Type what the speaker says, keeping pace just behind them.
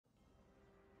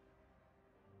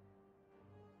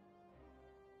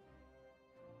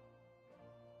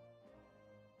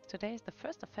Today is the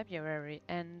 1st of February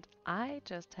and I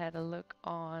just had a look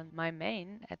on my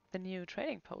main at the new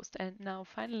trading post, and now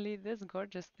finally this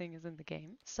gorgeous thing is in the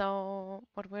game. So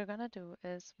what we're gonna do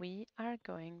is we are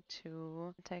going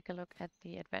to take a look at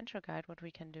the adventure guide, what we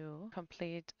can do,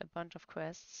 complete a bunch of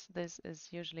quests. This is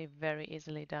usually very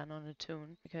easily done on a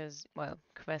toon because, well,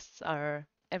 quests are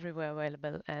everywhere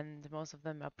available and most of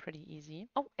them are pretty easy.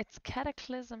 Oh, it's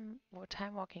Cataclysm or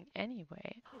Time Walking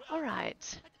anyway. All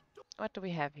right. What do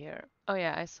we have here? Oh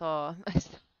yeah, I saw I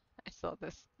saw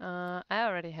this. I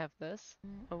already have this.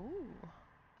 Oh.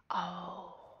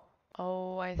 Oh.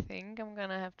 Oh, I think I'm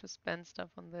gonna have to spend stuff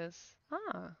on this.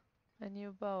 Ah, a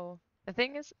new bow. The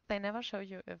thing is, they never show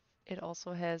you if it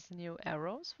also has new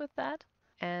arrows with that.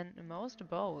 And most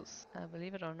bows,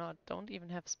 believe it or not, don't even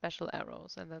have special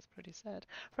arrows, and that's pretty sad.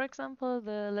 For example,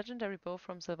 the legendary bow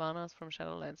from Sylvanas from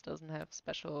Shadowlands doesn't have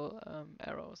special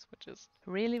arrows, which is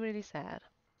really, really sad.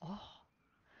 Oh,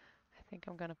 I think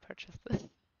I'm gonna purchase this.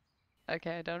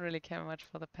 Okay, I don't really care much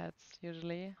for the pets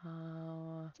usually.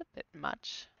 It's a bit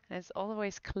much. And it's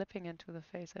always clipping into the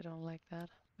face. I don't like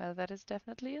that. Well, that is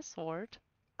definitely a sword.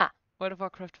 Ah, World of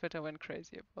Warcraft Twitter went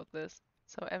crazy about this.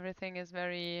 So everything is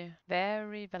very,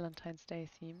 very Valentine's Day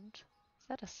themed. Is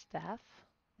that a staff?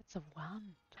 It's a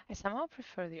wand. I somehow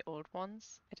prefer the old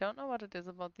ones. I don't know what it is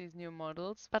about these new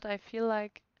models, but I feel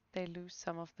like they lose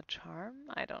some of the charm.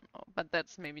 I don't know, but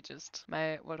that's maybe just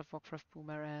my World of Warcraft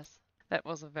boomer ass. That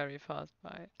was a very fast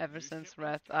buy. Ever since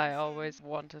Wrath, I always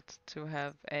wanted to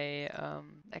have a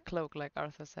cloak like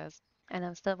Arthur says. And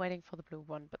I'm still waiting for the blue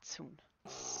one, but soon.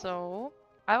 So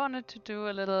I wanted to do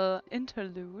a little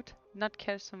interlude, not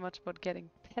care so much about getting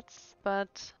pets,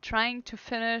 but trying to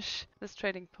finish this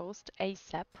trading post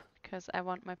ASAP, because I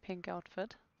want my pink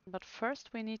outfit. But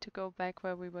first we need to go back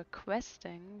where we were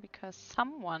questing, because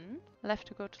someone left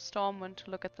to go to Stormwind to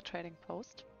look at the trading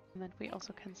post. And then we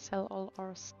also can sell all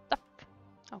our stuff.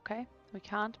 Okay, we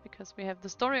can't because we have the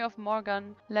story of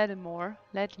Morgan Ledimore.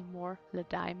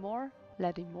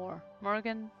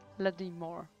 Morgan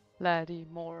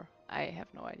Ledimore. I have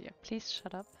no idea. Please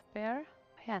shut up, bear.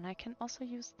 Yeah, and I can also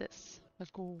use this.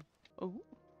 Let's go. Oh,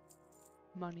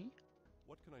 money.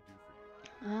 What can I do for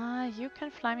you? You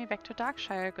can fly me back to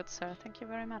Darkshire, good sir. Thank you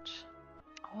very much.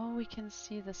 Oh, we can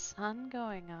see the sun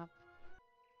going up.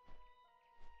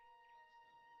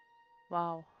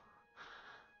 Wow.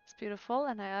 It's beautiful,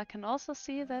 and I can also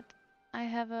see that I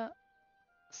have a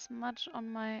smudge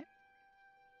on my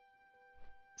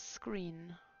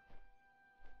screen.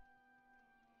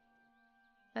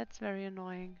 That's very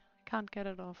annoying. I can't get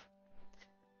it off.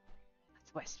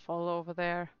 It's Westfall over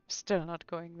there. Still not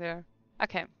going there.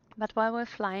 Okay, but while we're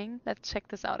flying, let's check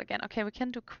this out again. Okay, we can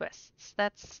do quests.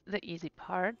 That's the easy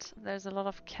part. There's a lot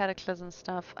of Cataclysm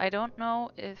stuff. I don't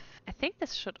know if... I think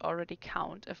this should already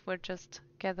count if we're just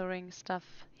gathering stuff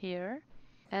here.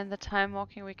 And the time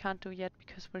walking we can't do yet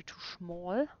because we're too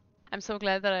small. I'm so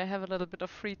glad that I have a little bit of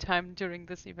free time during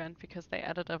this event because they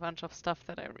added a bunch of stuff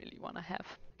that I really want to have.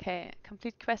 Okay,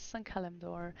 complete quests in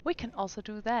Kalimdor. We can also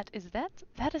do that.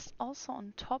 That is also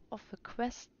on top of the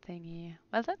quest thingy.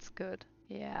 Well, that's good.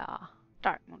 Yeah.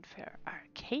 Darkmoon Fair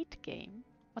arcade game?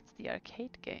 What's the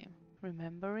arcade game?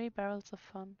 Remembery Barrels of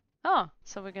Fun. Oh,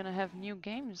 so we're gonna have new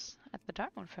games at the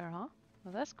Darkmoon Fair, huh?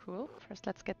 Well, that's cool. First,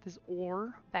 let's get this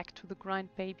ore back to the grind,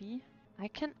 baby. I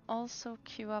can also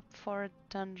queue up for a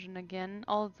dungeon again,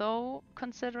 although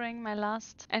considering my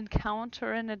last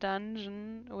encounter in a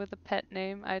dungeon with a pet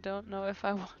name, I don't know if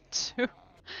I want to.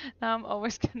 Now I'm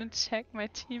always gonna check my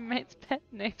teammates' pet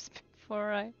names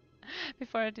before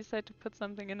I decide to put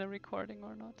something in a recording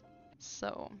or not.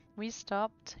 So we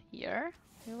stopped here.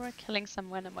 We were killing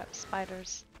some venom web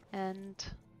spiders and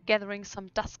gathering some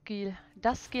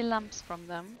dusky lumps from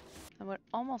them. And we're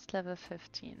almost level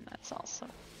 15. That's also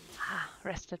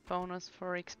rested bonus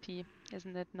for XP.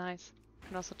 Isn't it nice? You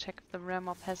can also check if the rare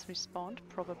mob has respawned,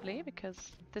 probably,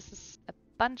 because this is a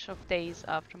bunch of days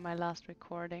after my last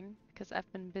recording, because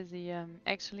I've been busy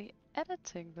actually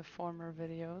editing the former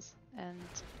videos, and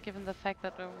given the fact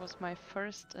that it was my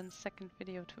first and second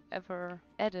video to ever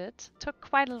edit, took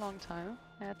quite a long time.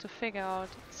 I had to figure out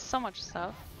so much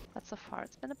stuff, but so far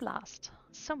it's been a blast.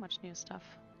 So much new stuff.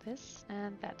 This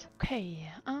and that. Okay,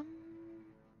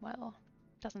 well,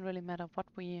 doesn't really matter what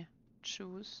we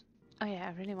choose. Oh yeah,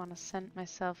 I really want to send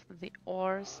myself the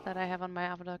ores that I have on my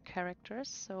other characters,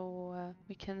 so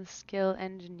we can skill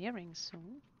engineering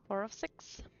soon. 4 of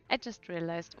 6. I just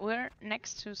realized we're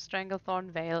next to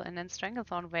Stranglethorn Vale, and in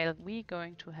Stranglethorn Vale we're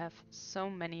going to have so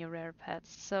many rare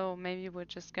pets. So maybe we're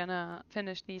just gonna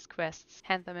finish these quests,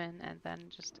 hand them in, and then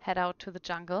just head out to the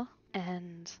jungle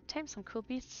and tame some cool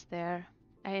beasts there.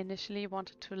 I initially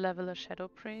wanted to level a Shadow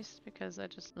Priest because I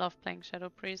just love playing Shadow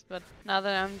Priest, but now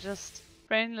that I'm just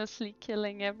brainlessly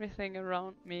killing everything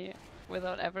around me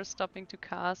without ever stopping to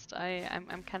cast,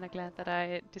 I'm kind of glad that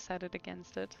I decided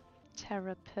against it.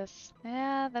 Terrapis.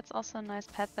 Yeah, that's also a nice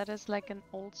pet. That is like an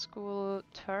old school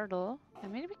turtle.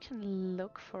 And maybe we can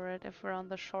look for it if we're on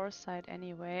the shore side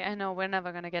anyway. I know we're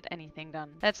never gonna get anything done.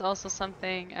 That's also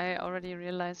something I already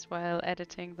realized while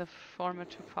editing the former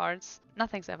two parts.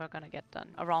 Nothing's ever gonna get done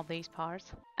around these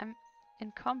parts. I'm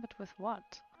in combat with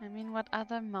what? I mean, what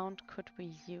other mount could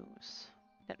we use?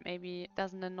 That maybe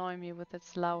doesn't annoy me with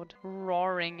its loud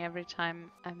roaring every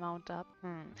time I mount up.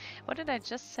 What did I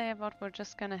just say about we're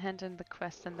just gonna hand in the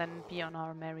quest and then be on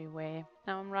our merry way?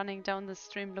 Now I'm running down the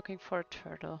stream looking for a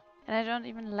turtle. And I don't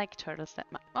even like turtles that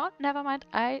much. Oh, never mind.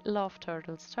 I love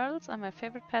turtles. Turtles are my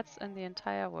favorite pets in the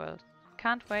entire world.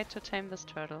 Can't wait to tame this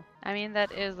turtle. I mean,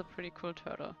 that is a pretty cool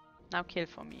turtle. Now kill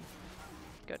for me.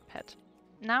 Good pet.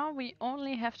 Now we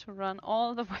only have to run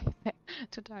all the way back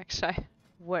to Darkshire.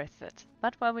 Worth it.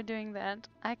 But while we're doing that,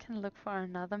 I can look for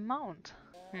another mount.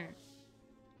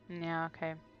 Yeah,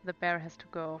 okay. The bear has to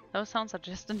go. Those sounds are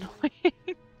just annoying.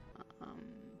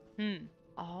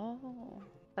 Oh,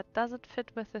 but does it fit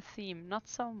with the theme? Not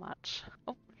so much.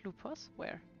 Oh, Lupus?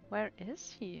 Where? Where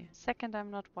is he? Second,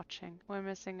 I'm not watching. We're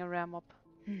missing a rare mob.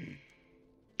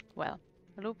 Well,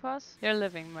 Lupus, you're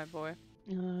living, my boy.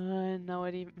 Now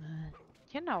it even...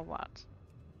 You know what?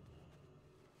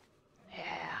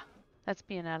 Yeah. Let's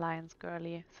be an alliance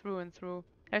girly, through and through.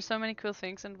 There's so many cool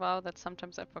things in WoW that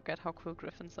sometimes I forget how cool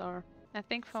griffins are. I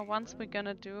think for once we're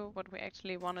gonna do what we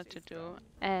actually wanted to do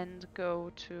and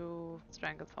go to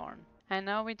Stranglethorn. I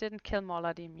know we didn't kill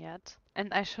Moladim yet,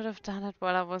 and I should have done it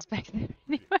while I was back there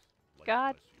anyway.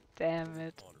 God damn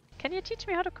it. Can you teach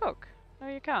me how to cook? No,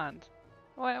 you can't.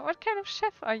 What kind of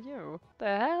chef are you?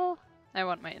 The hell? I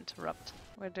want my interrupt.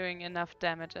 We're doing enough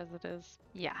damage as it is.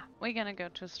 Yeah, we're gonna go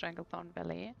to Stranglethorn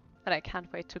Valley. But I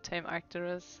can't wait to tame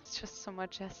Arcturus. It's just so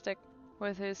majestic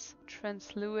with his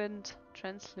translucent,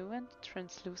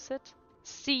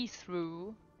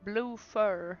 see-through blue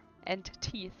fur and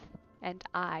teeth and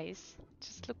eyes.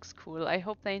 Just looks cool. I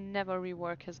hope they never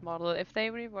rework his model. If they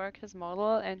rework his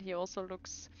model and he also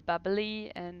looks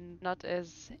bubbly and not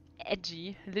as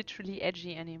edgy, literally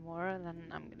edgy anymore, then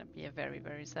I'm gonna be a very,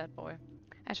 very sad boy.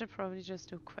 I should probably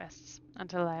just do quests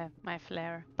until I have my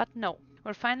flare. But no,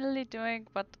 we're finally doing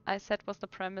what I said was the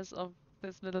premise of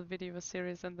this little video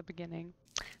series in the beginning.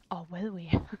 Oh, will we?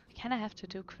 We kind of have to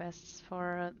do quests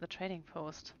for the trading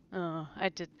post. Oh, I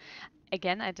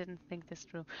didn't think this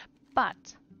through.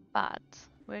 But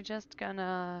we're just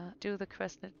gonna do the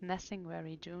quest at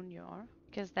Nessingwary Junior,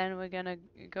 because then we're gonna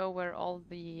go where all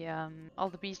the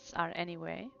beasts are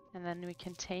anyway, and then we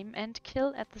can tame and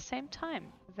kill at the same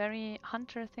time. A very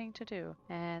hunter thing to do.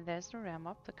 And there's the rare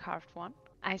mob, the carved one.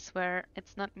 I swear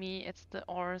it's not me, it's the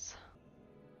ores.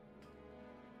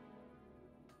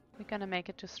 We're gonna make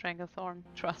it to Stranglethorn,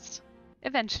 trust.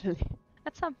 Eventually.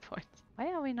 At some point.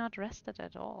 Why are we not rested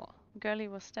at all? Girlie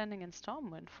was standing in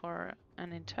Stormwind for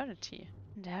an eternity.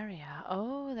 Pandaria.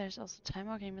 Oh, there's also time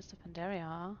walking Mr.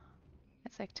 Pandaria.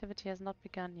 Its activity has not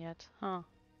begun yet. Huh.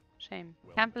 Shame.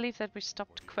 Can't believe that we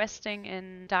stopped questing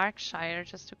in Darkshire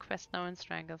just to quest now in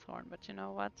Stranglethorn, but you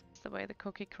know what? It's the way the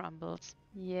cookie crumbles.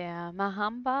 Yeah,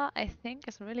 Mahamba, I think,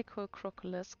 is a really cool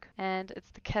Crocolisk, and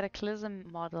it's the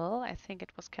Cataclysm model. I think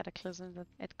it was Cataclysm that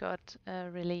it got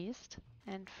released.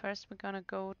 And first we're gonna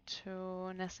go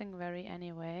to Nessingwary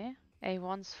anyway.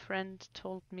 A1's friend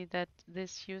told me that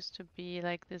this used to be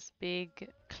like this big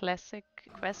classic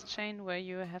quest chain where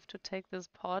you have to take this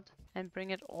pod and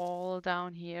bring it all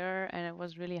down here, and it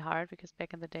was really hard because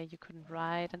back in the day you couldn't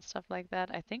ride and stuff like that.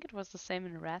 I think it was the same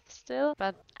in Wrath still,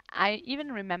 but I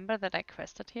even remember that I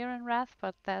quested here in Wrath,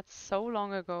 but that's so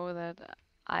long ago that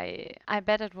I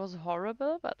bet it was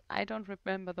horrible, but I don't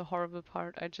remember the horrible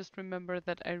part. I just remember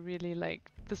that I really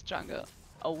liked this jungle.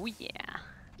 Oh yeah.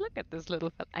 Look at this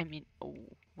little fella. I mean, oh,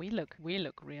 we look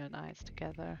real nice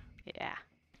together. Yeah.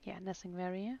 Yeah,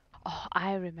 Nessingwary. Oh,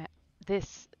 I remember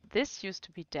this. This used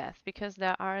to be death because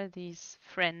there are these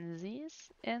frenzies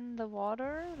in the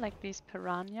water, like these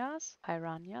piranhas.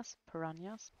 Piranhas?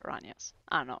 Piranhas? Piranhas.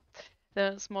 I don't know.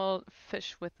 The small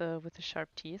fish with the sharp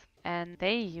teeth. And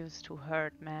they used to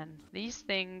hurt, man. These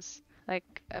things,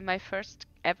 like my first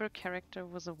ever character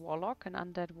was a warlock, an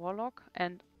undead warlock,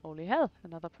 and holy hell,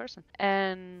 another person.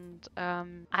 And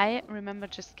I remember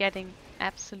just getting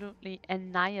absolutely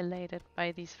annihilated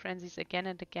by these frenzies again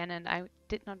and again, and I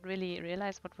did not really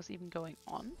realize what was even going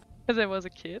on because I was a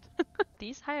kid.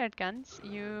 These hired guns,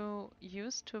 you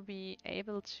used to be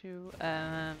able to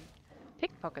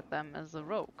pickpocket them as a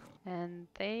rogue. And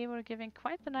they were giving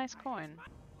quite the nice coin.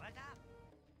 What up?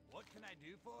 What can I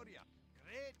do for you?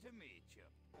 Great to meet you.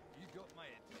 You got my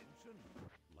attention.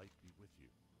 Light be with you.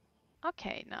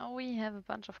 Okay, now we have a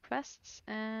bunch of quests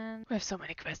and we have so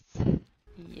many quests.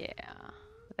 Yeah.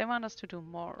 They want us to do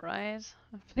more, right?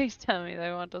 Please tell me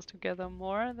they want us to gather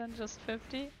more than just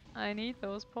 50. I need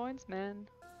those points, man.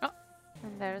 Oh,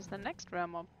 and there's the next rare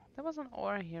mob. There was an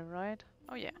ore here, right?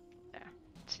 Oh yeah, there.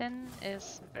 Tin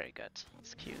is very good.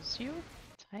 Excuse you.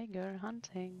 Tiger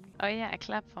hunting. Oh yeah, I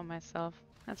clap for myself.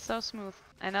 That's so smooth.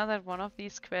 I know that one of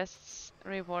these quests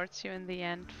rewards you in the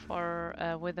end for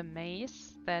with a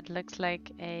mace that looks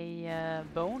like a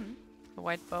bone, a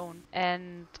white bone.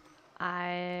 And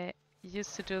I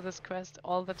used to do this quest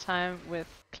all the time with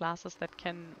classes that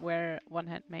can wear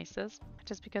one-hand maces.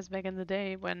 Just because back in the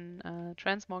day when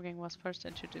transmogging was first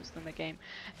introduced in the game,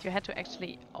 you had to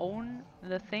actually own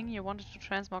the thing you wanted to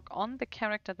transmog on the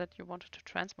character that you wanted to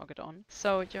transmog it on.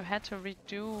 So you had to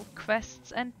redo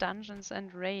quests and dungeons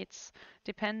and raids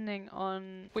depending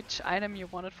on which item you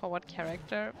wanted for what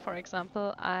character. For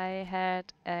example, I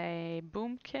had a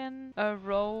boomkin, a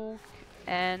rogue,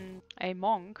 and a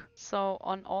monk. So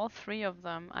on all three of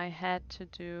them, I had to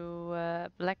do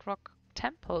Blackrock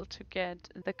Temple to get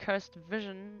the cursed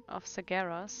vision of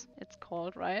Sagaras. It's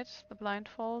called, right? The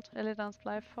blindfold, Illidan's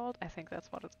blindfold. I think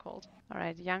that's what it's called. All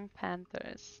right, young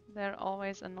panthers. They're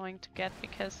always annoying to get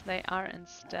because they are in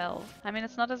stealth. I mean,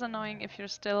 it's not as annoying if you're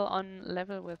still on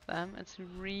level with them. It's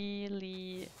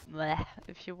really bleh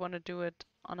if you want to do it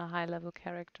on a high level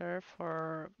character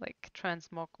for like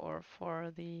transmog or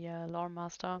for the lore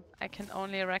master. I can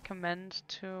only recommend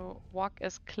to walk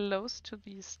as close to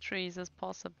these trees as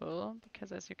possible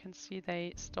because as you can see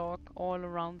they stalk all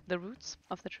around the roots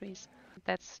of the trees.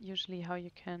 That's usually how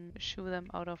you can shoo them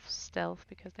out of stealth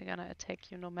because they're gonna attack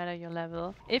you no matter your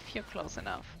level if you're close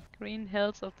enough. Green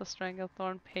Hills of the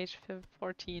Stranglethorn, page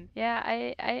 14. Yeah,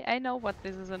 I know what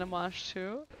this is an homage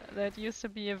to. That used to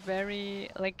be a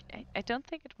very, like, I don't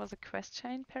think it was a quest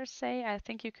chain per se. I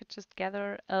think you could just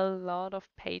gather a lot of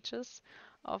pages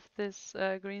of this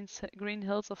Green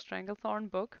Hills of Stranglethorn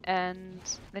book, and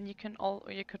then you could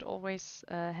always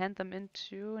hand them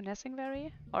into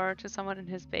Nessingberry or to someone in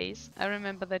his base. I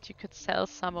remember that you could sell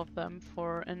some of them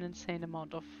for an insane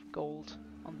amount of gold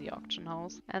on the auction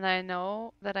house. And I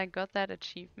know that I got that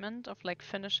achievement of like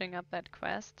finishing up that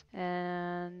quest,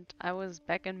 and I was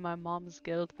back in my mom's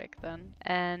guild back then,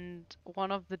 and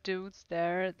one of the dudes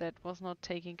there that was not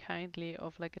taking kindly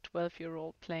of like a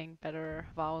 12-year-old playing better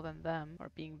WoW than them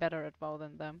or being better at WoW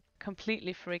than them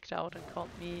completely freaked out and called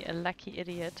me a lucky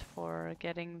idiot for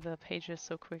getting the pages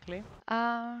so quickly.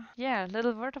 Yeah,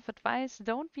 little word of advice,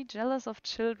 don't be jealous of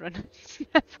children. It's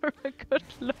never a good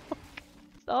look.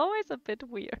 It's always a bit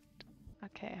weird.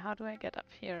 Okay, how do I get up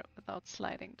here without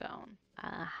sliding down?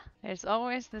 There's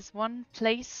always this one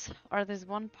place or this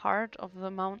one part of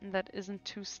the mountain that isn't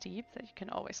too steep that you can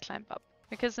always climb up.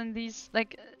 Because in these,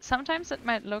 like, sometimes it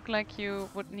might look like you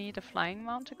would need a flying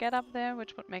mount to get up there,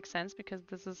 which would make sense because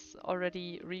this is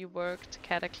already reworked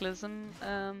Cataclysm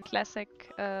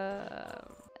classic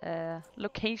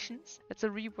locations. It's a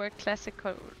reworked classic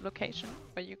location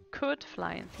where you could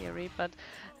fly in theory, but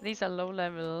these are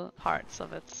low-level parts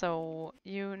of it, so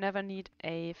you never need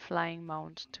a flying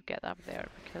mount to get up there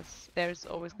because there's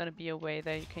always going to be a way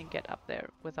that you can get up there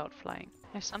without flying.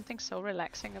 There's something so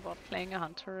relaxing about playing a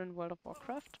hunter in World of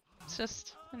Warcraft. It's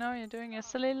just, you know, you're doing a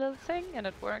silly little thing and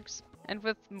it works. And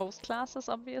with most classes,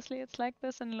 obviously, it's like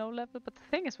this in low level. But the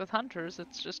thing is, with hunters,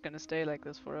 it's just gonna stay like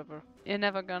this forever. You're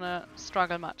never gonna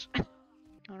struggle much.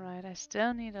 Alright, I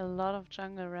still need a lot of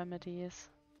jungle remedies.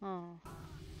 Oh.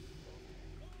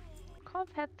 Corp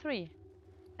had 3.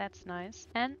 That's nice.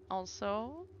 And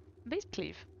also Beast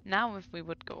Cleave. Now if we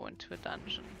would go into a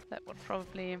dungeon, that would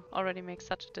probably already make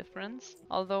such a difference.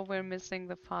 Although we're missing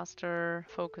the faster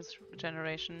focus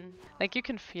generation. Like you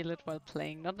can feel it while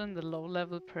playing, not in the low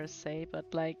level per se,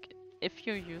 but like if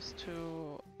you're used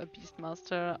to a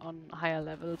Beastmaster on higher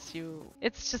levels,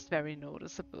 it's just very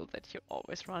noticeable that you're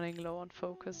always running low on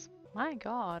focus. My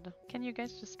god, can you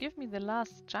guys just give me the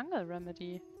last jungle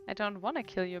remedy? I don't want to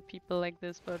kill your people like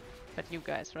this, but you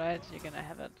guys, right? You're gonna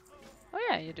have it. Oh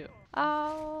yeah, you do.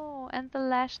 Oh, and the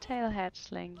Lashtail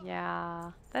Hatchling.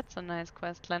 Yeah, that's a nice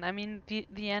questline. I mean,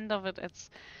 the end of it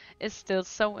is still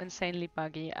so insanely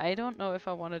buggy. I don't know if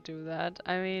I want to do that.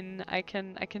 I mean, I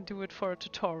can do it for a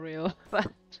tutorial,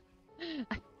 but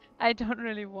I don't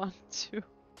really want to.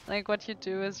 Like what you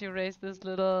do is you raise this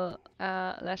little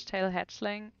lash-tail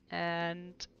hatchling,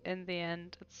 and in the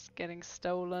end it's getting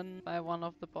stolen by one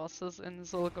of the bosses in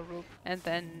Zul'Gurub, and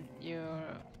then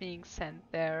you're being sent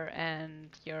there, and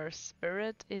your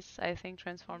spirit is, I think,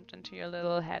 transformed into your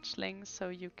little hatchling, so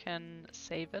you can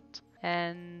save it.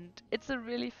 And it's a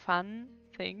really fun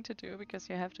thing to do because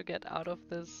you have to get out of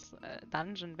this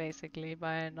dungeon basically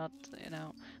by not,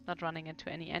 not running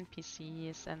into any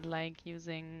NPCs and like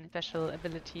using special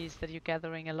abilities that you're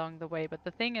gathering along the way. But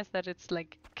the thing is that it's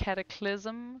like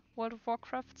Cataclysm World of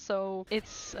Warcraft, so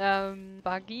it's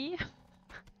buggy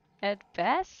at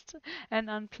best and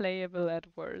unplayable at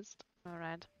worst.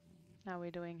 Alright, how are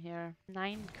we doing here?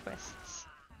 9 quests.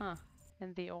 Huh.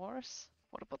 And the ores?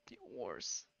 What about the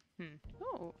ores?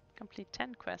 Oh, complete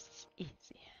 10 quests.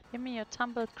 Easy. Give me your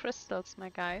tumbled crystals, my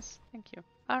guys. Thank you.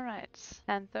 Alright,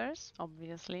 panthers,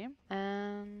 obviously.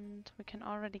 And we can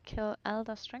already kill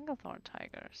elder stranglethorn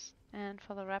tigers. And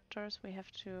for the raptors, we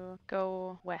have to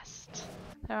go west.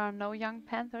 There are no young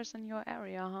panthers in your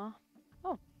area, huh?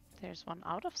 Oh, there's one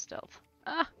out of stealth.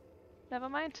 Ah, never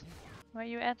mind. Where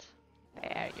you at?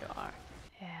 There you are.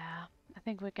 Yeah, I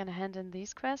think we're gonna hand in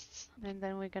these quests, and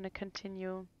then we're gonna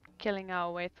continue killing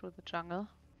our way through the jungle.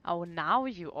 Oh, now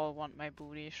you all want my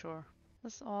booty, sure.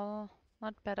 This is all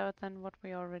not better than what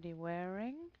we're already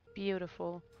wearing.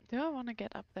 Beautiful. Do I want to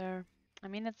get up there? I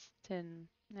mean, it's tin.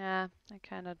 Yeah, I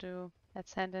kind of do.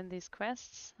 Let's hand in these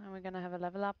quests, and we're gonna have a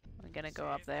level up. We're gonna go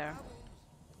up there.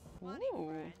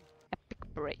 Ooh,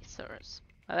 epic bracers.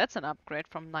 Well, that's an upgrade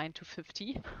from 9 to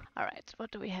 50. Alright,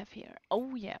 what do we have here?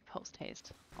 Oh yeah, post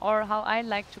haste. Or how I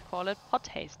like to call it, pot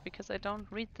haste, because I don't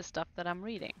read the stuff that I'm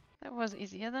reading. That was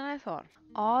easier than I thought.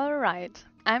 Alright,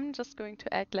 I'm just going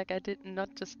to act like I did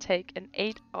not just take an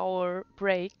 8-hour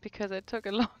break because I took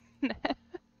a long nap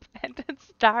and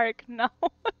it's dark now.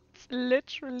 It's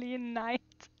literally night.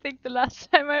 I think the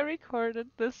last time I recorded,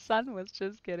 the sun was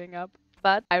just getting up.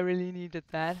 But I really needed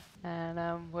that,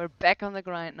 and we're back on the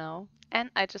grind now. And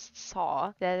I just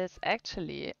saw that it's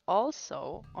actually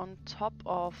also on top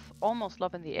of Almost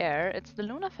Love in the Air, it's the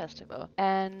Luna Festival.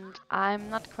 And I'm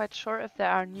not quite sure if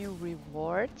there are new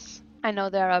rewards. I know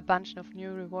there are a bunch of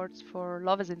new rewards for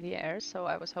Love is in the Air, so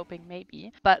I was hoping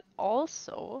maybe. But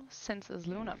also, since it's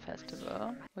Luna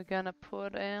Festival, we're gonna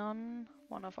put in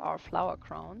one of our flower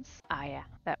crowns. Ah yeah,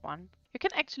 that one. You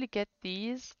can actually get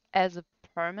these as a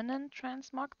permanent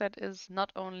transmog that is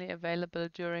not only available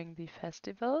during the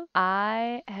festival.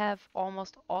 I have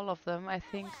almost all of them. I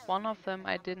think one of them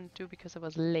I didn't do because I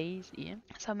was lazy.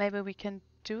 So maybe we can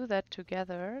do that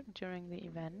together during the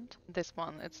event. This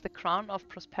one, it's the Crown of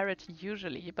Prosperity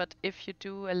usually, but if you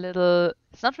do a little,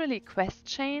 it's not really a quest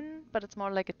chain, but it's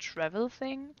more like a travel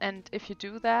thing. And if you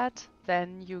do that,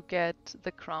 then you get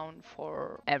the crown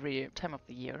for every time of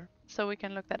the year. So we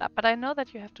can look that up. But I know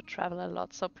that you have to travel a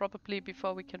lot, so probably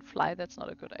before we can fly, that's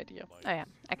not a good idea. Oh yeah,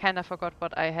 I kind of forgot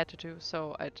what I had to do,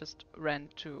 so I just ran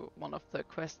to one of the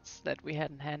quests that we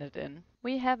hadn't handed in.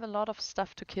 We have a lot of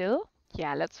stuff to kill.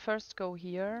 Yeah, let's first go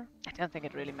here. I don't think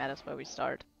it really matters where we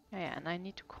start. Oh yeah, and I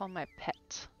need to call my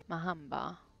pet,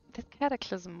 Mahamba. This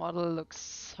Cataclysm model looks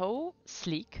so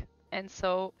sleek. And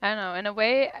so, I don't know, in a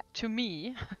way, to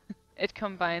me, it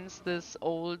combines this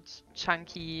old,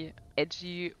 chunky,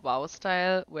 edgy WoW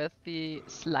style with the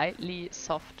slightly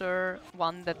softer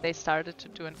one that they started to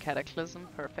do in Cataclysm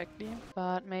perfectly.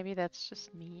 But maybe that's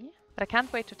just me. But I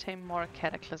can't wait to tame more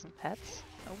Cataclysm pets.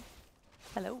 Oh,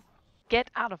 hello. Get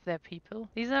out of there, people.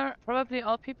 These are probably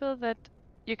all people that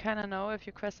you kind of know if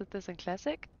you quested this in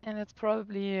Classic, and it's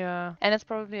probably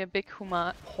a big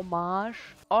homage,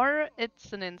 or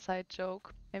it's an inside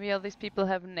joke. Maybe all these people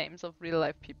have names of real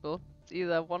life people. It's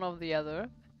either one or the other,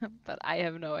 but I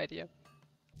have no idea.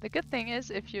 The good thing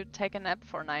is if you take a nap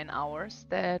for 9 hours,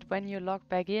 that when you log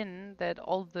back in, that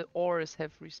all the ores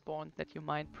have respawned that you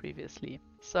mined previously.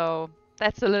 So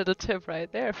that's a little tip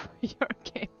right there for your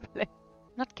gameplay.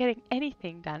 Not getting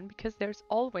anything done because there's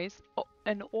always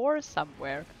an ore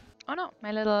somewhere. Oh no,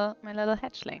 my little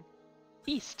hatchling.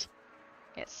 East.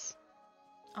 Yes.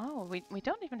 Oh, we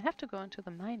don't even have to go into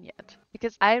the mine yet.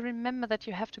 Because I remember that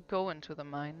you have to go into the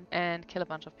mine and kill a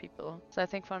bunch of people. So I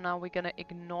think for now we're gonna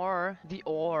ignore the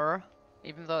ore,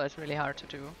 even though it's really hard to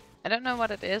do. I don't know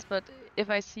what it is, but if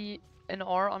I see an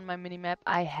ore on my minimap,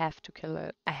 I have to kill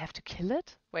it. I have to kill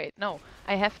it? Wait, no.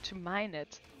 I have to mine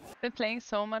it. I've been playing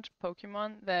so much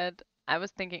Pokemon that I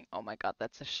was thinking, oh my god,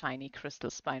 that's a shiny crystal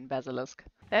spine basilisk.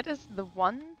 That is the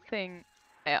one thing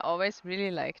I always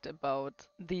really liked about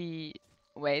the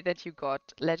way that you got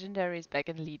legendaries back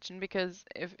in Legion, because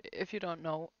if you don't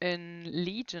know, in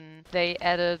Legion they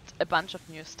added a bunch of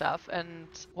new stuff, and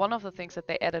one of the things that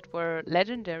they added were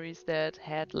legendaries that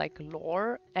had like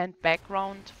lore and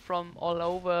background from all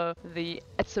over the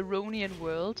Atzeronian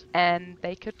world, and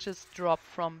they could just drop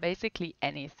from basically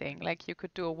anything. Like you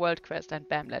could do a world quest and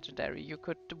bam, legendary. You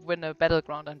could win a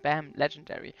battleground and bam,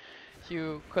 legendary.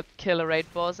 You could kill a raid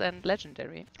boss and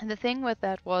legendary. And the thing with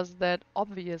that was that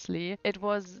obviously it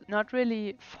was not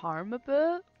really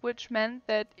farmable, which meant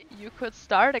that you could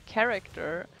start a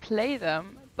character, play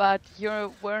them, but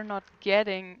you were not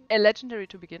getting a legendary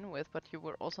to begin with, but you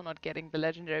were also not getting the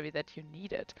legendary that you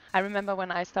needed. I remember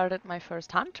when I started my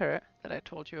first hunter that I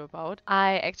told you about,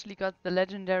 I actually got the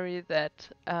legendary that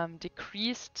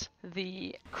decreased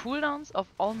the cooldowns of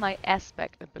all my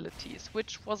aspect abilities,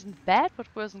 which wasn't bad but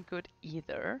wasn't good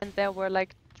either. And there were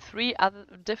like 3 other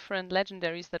different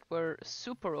legendaries that were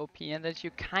super OP and that you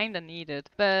kinda needed.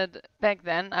 But back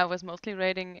then I was mostly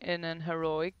raiding in an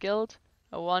heroic guild,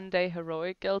 a 1-day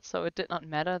heroic guild, so it did not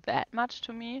matter that much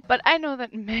to me. But I know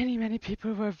that many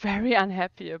people were very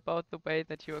unhappy about the way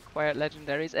that you acquired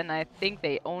legendaries, and I think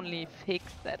they only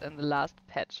fixed that in the last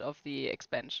patch of the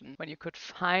expansion, when you could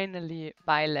finally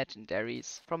buy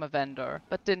legendaries from a vendor,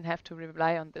 but didn't have to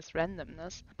rely on this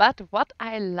randomness. But what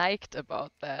I liked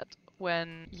about that,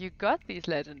 when you got these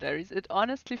legendaries, it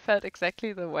honestly felt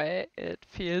exactly the way it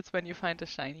feels when you find a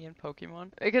shiny in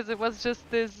Pokemon. Because it was just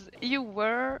this, you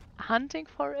were hunting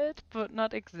for it, but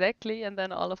not exactly, and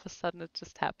then all of a sudden it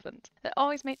just happened. That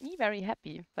always made me very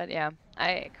happy. But yeah,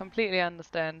 I completely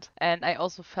understand. And I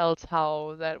also felt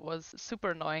how that was super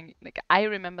annoying. Like, I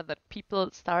remember that people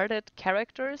started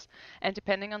characters, and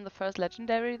depending on the first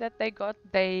legendary that they got,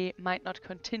 they might not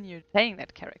continue playing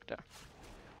that character.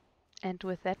 And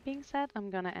with that being said, I'm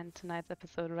gonna end tonight's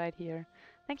episode right here.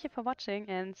 Thank you for watching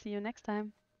and see you next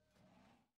time.